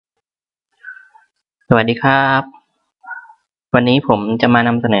สวัสดีครับวันนี้ผมจะมาน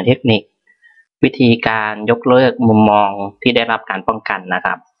ำเสนอเทคนิควิธีการยกเลิกมุมมองที่ได้รับการป้องกันนะค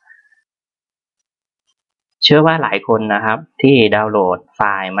รับเชื่อว่าหลายคนนะครับที่ดาวน์โหลดไฟ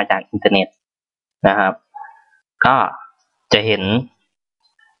ล์มาจากอินเทอร์เน็ตนะครับก็จะเห็น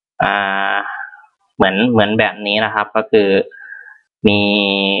เหมือนแบบนี้นะครับก็คือมี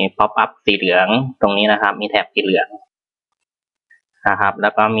ป๊อปอัพสีเหลืองตรงนี้นะครับมีแถบสีเหลืองนะครับแล้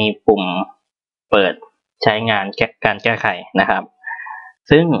วก็มีปุ่มเปิดใช้งานการแก้ไขนะครับ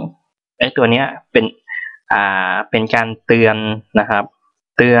ซึ่งไอ้ตัวเนี้ยเป็นการเตือนนะครับ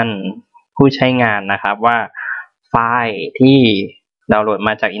เตือนผู้ใช้งานนะครับว่าไฟล์ที่ดาวน์โหลดม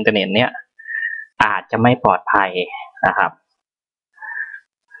าจากอินเทอร์เน็ตเนี้ยอาจจะไม่ปลอดภัยนะครับ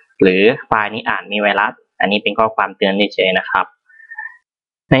หรือไฟล์นี้อาจมีไวรัสอันนี้เป็นข้อความเตือนเฉยๆนะครับ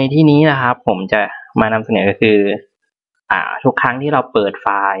ในที่นี้นะครับผมจะมานำเสนอก็คือทุกครั้งที่เราเปิดไฟ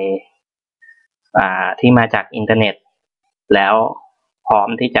ล์ที่มาจากอินเทอร์เน็ตแล้วพร้อม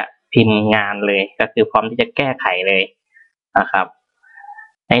ที่จะพิมพ์งานเลยก็คือพร้อมที่จะแก้ไขเลยนะครับ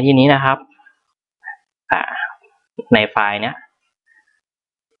ในที่นี้นะครับในไฟล์เนี้ย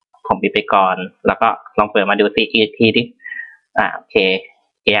ผมปิดไปก่อนแล้วก็ลองเปิดมาดูอีกทีดิโอเค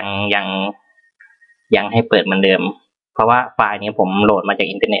ยังให้เปิดเหมือนเดิมเพราะว่าไฟล์นี้ผมโหลดมาจาก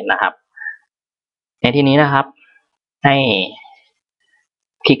อินเทอร์เน็ตนะครับในที่นี้นะครับให้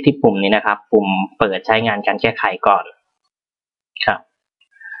คลิกที่ปุ่มนี้นะครับปุ่มเปิดใช้งานการแก้ไขก่อนครับ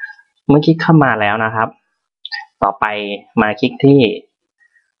เมื่อคลิกเข้ามาแล้วนะครับต่อไปมาคลิกที่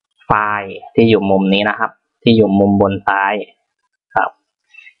ไฟล์ที่อยู่มุมนี้นะครับที่อยู่มุมบนซ้ายครับ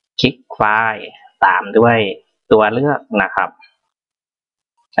คลิกไฟล์ตามด้วยตัวเลือกนะครับ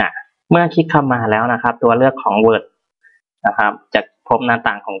เมื่อคลิกเข้ามาแล้วนะครับตัวเลือกของ Word นะครับจะพบหน้า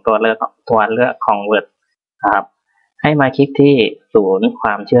ต่างของตัวเลือกของ Word นะครับให้มาคลิกที่ศูนย์คว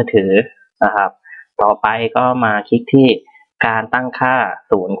ามเชื่อถือนะครับต่อไปก็มาคลิกที่การตั้งค่า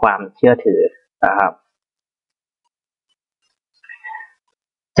ศูนย์ความเชื่อถือนะครับ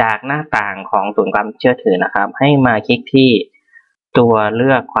จากหน้าต่างของศูนย์ความเชื่อถือนะครับให้มาคลิกที่ตัวเลื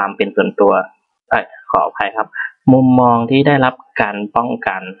อกความเป็นส่วนตัวขออภัยครับมุมมองที่ได้รับการป้อง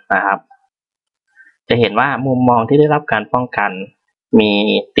กันนะครับจะเห็นว่ามุมมองที่ได้รับการป้องกันมี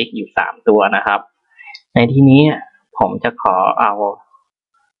ติ๊กอยู่3ตัวนะครับในที่นี้ผมจะขอเอา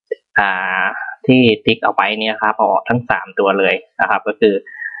ที่ติ๊กเอาไว้เนี่ยครับเอาออกทั้ง3ตัวเลยนะครับก็คือ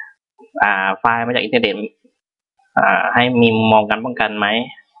ไฟล์มาจากอินเทอร์เน็ตให้มีมุมมองการป้องกันไหม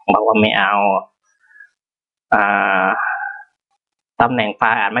บอกว่าไม่เอาตำแหน่งไฟ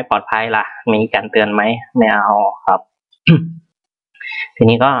ล์อาจไม่ปลอดภัยล่ะมีการเตือนไหมไม่เอาครับ ที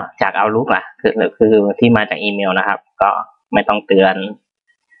นี้ก็จากเอาลูกล่ะคือที่มาจากอีเมลนะครับก็ไม่ต้องเตือน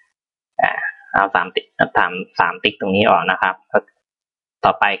เอา3ติ๊ก3ติ๊กตรงนี้ออกนะครับต่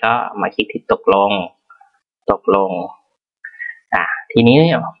อไปก็มาคลิกที่ตกลงทีนี้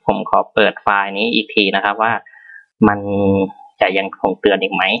ผมขอเปิดไฟล์นี้อีกทีนะครับว่ามันจะยังคงเตือนอี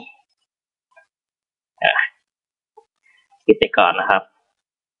กไหมปิดไปก่อนนะครับ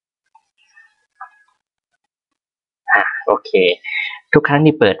โอเคทุกครั้ง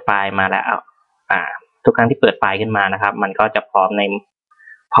ที่เปิดไฟล์มาแล้วทุกครั้งที่เปิดไฟล์ขึ้นมานะครับมันก็จะพร้อ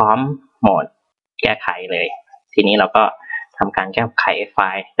มโหมดแก้ไขเลยทีนี้เราก็ทำการแก้ไขไฟ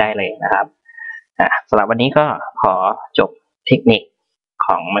ล์ได้เลยนะครับสำหรับวันนี้ก็ขอจบเทคนิคข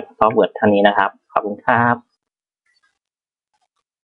อง Microsoft Word เท่านี้นะครับขอบคุณครับ